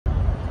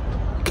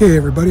Okay,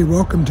 everybody,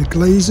 welcome to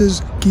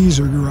Glaze's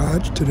Geezer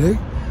Garage today.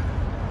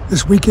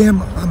 This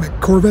weekend, I'm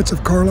at Corvettes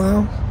of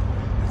Carlisle.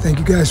 Thank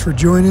you guys for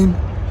joining.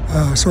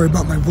 Sorry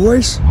about my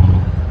voice.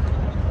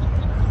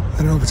 I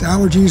don't know if it's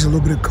allergies, a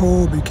little bit of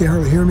cold, but you can't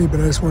hardly hear me, but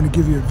I just want to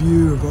give you a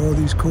view of all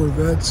these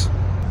Corvettes.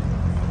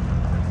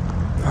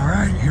 All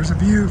right, here's a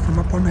view from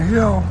up on the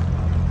hill.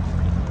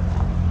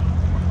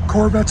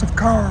 Corvettes of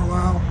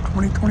Carlisle,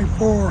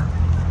 2024.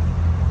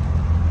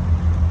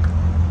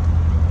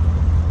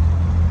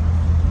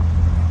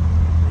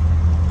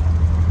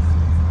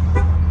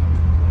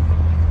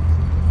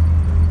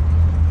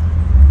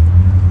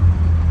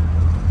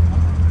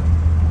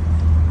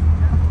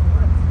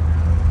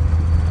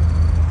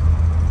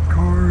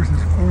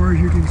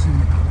 You can see.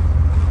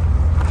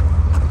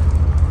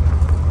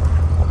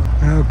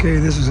 Okay,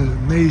 this is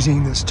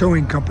amazing. This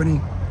towing company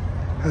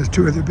has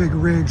two of their big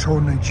rigs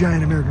holding a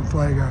giant American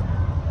flag up.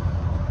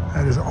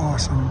 That is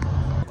awesome.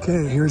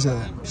 Okay, here's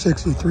a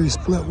 63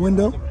 split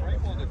window,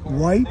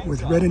 white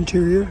with red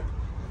interior,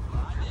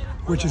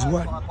 which is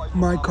what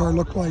my car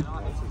looked like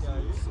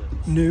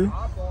new.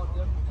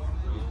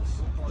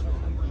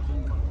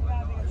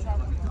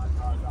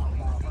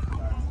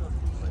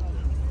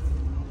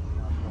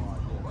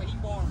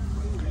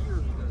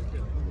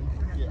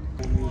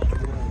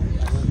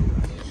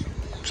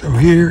 So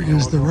here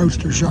is the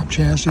Roadster shop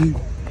chassis,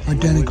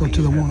 identical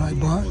to the one I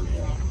bought.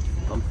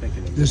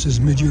 This is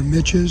Midyear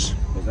Mitch's.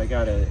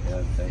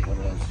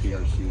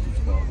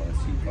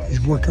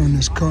 He's working on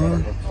this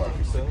car.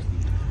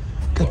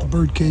 Got the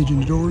bird cage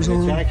and the doors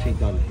on. It's actually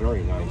done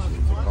very nice.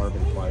 It's a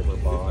carbon fiber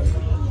body.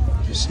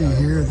 You see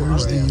here,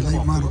 there's the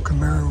late model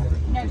Camaro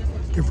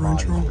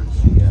differential.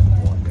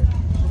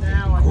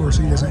 Of course,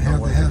 he doesn't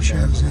have the half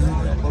shafts in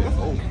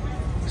it.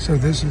 So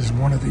this is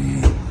one of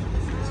the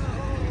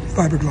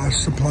fiberglass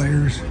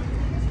suppliers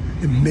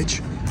that Mitch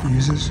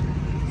uses.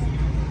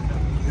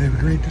 They have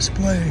a great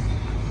display.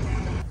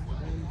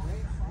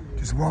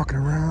 Just walking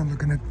around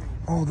looking at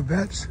all the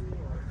vets.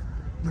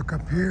 Look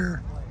up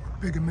here,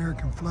 big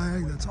American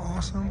flag, that's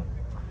awesome.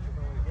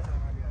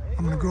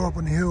 I'm gonna go up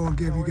on the hill and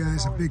give you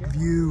guys a big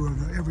view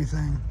of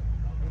everything.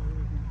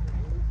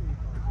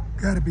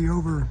 Gotta be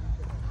over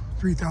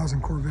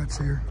 3,000 Corvettes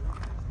here.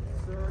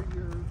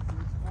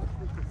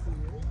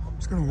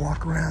 Just gonna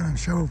walk around and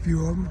show a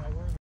few of them.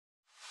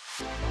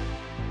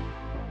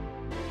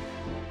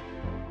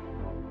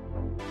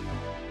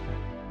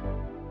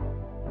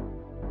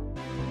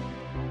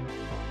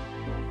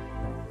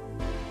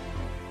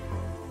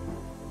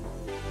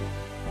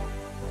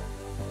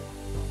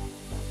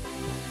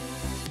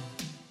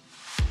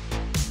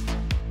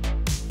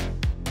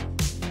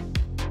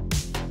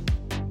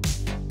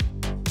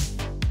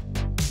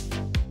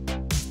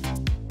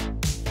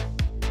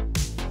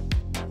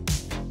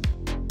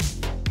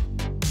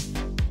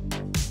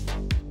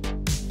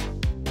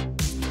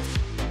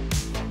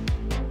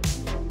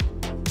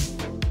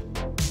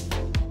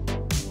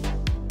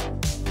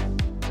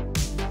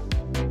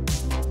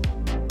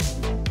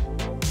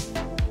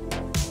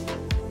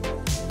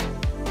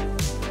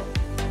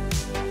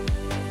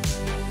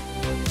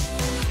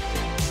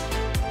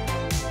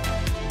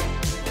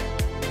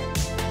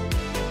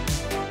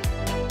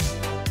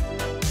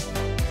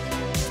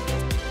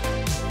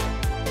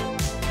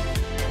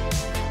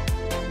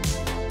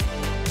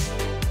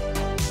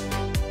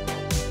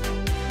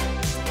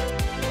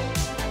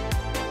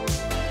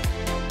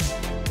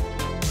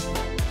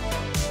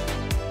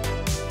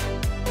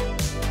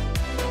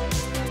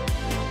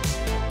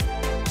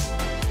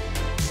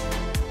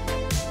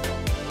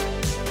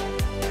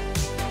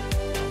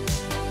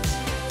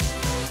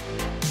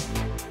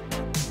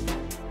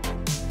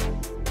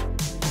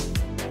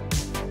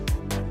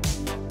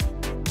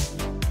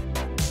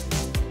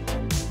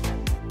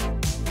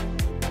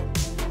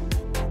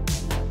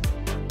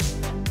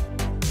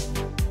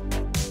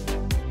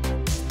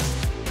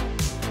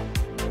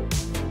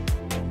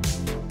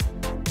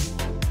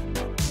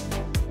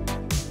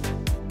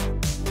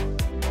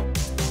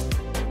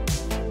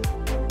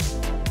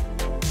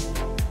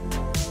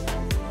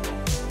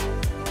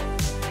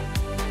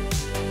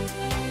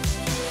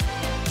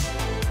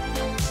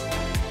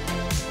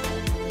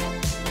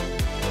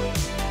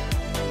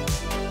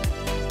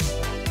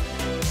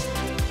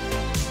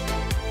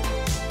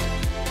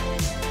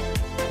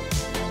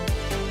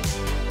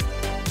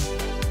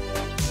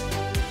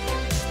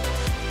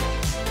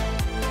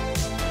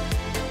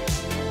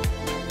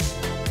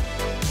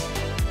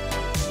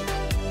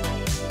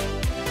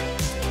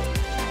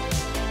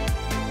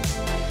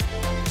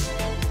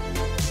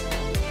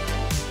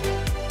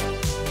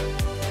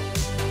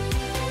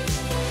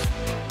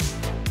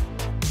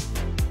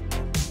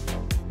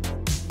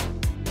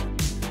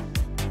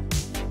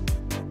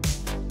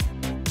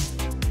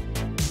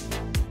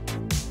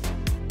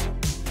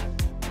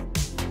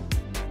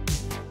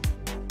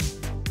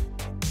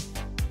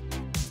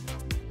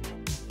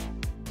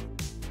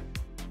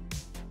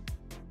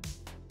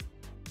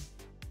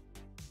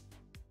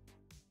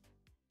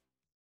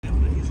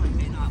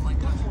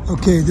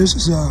 Okay, this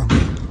is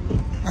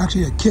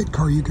actually a kit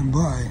car you can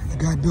buy. The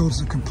guy builds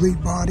the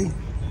complete body.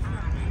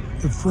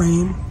 the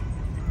frame.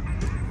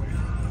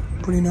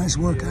 Pretty nice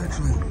work,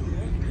 actually.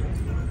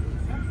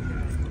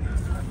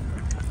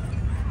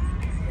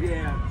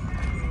 Yeah.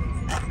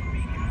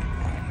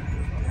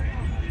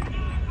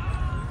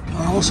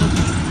 I also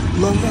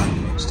love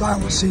that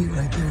style of seat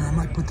right there. I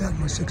might put that in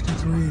my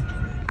 63.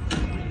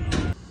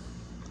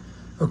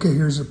 Okay,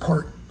 here's a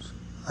part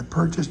I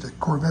purchased at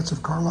Corvettes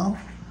of Carlisle.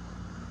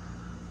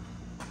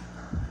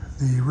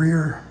 The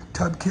rear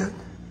tub kit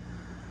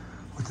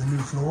with the new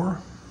floor.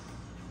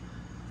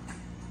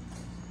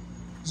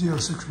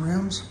 06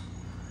 rims.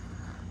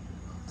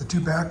 The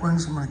two back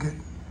ones I'm gonna get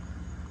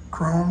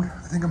chromed.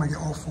 I think I'm gonna get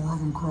all four of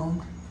them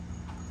chromed.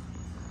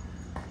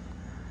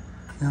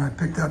 And I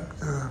picked up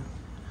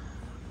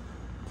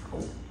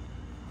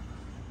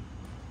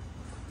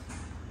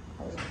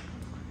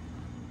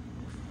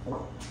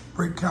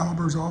brake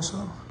calipers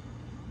also.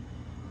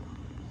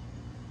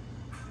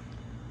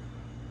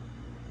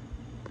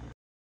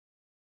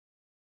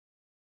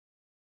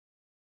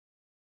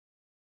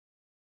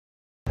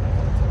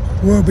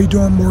 We'll be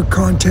doing more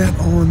content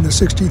on the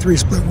 63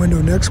 split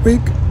window next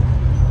week.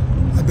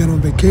 I've been on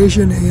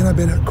vacation and I've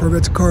been at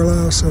Corvettes of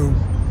Carlisle, so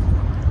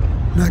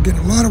not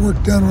getting a lot of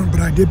work done on it, but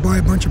I did buy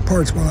a bunch of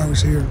parts while I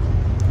was here.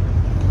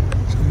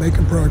 So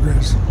making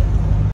progress.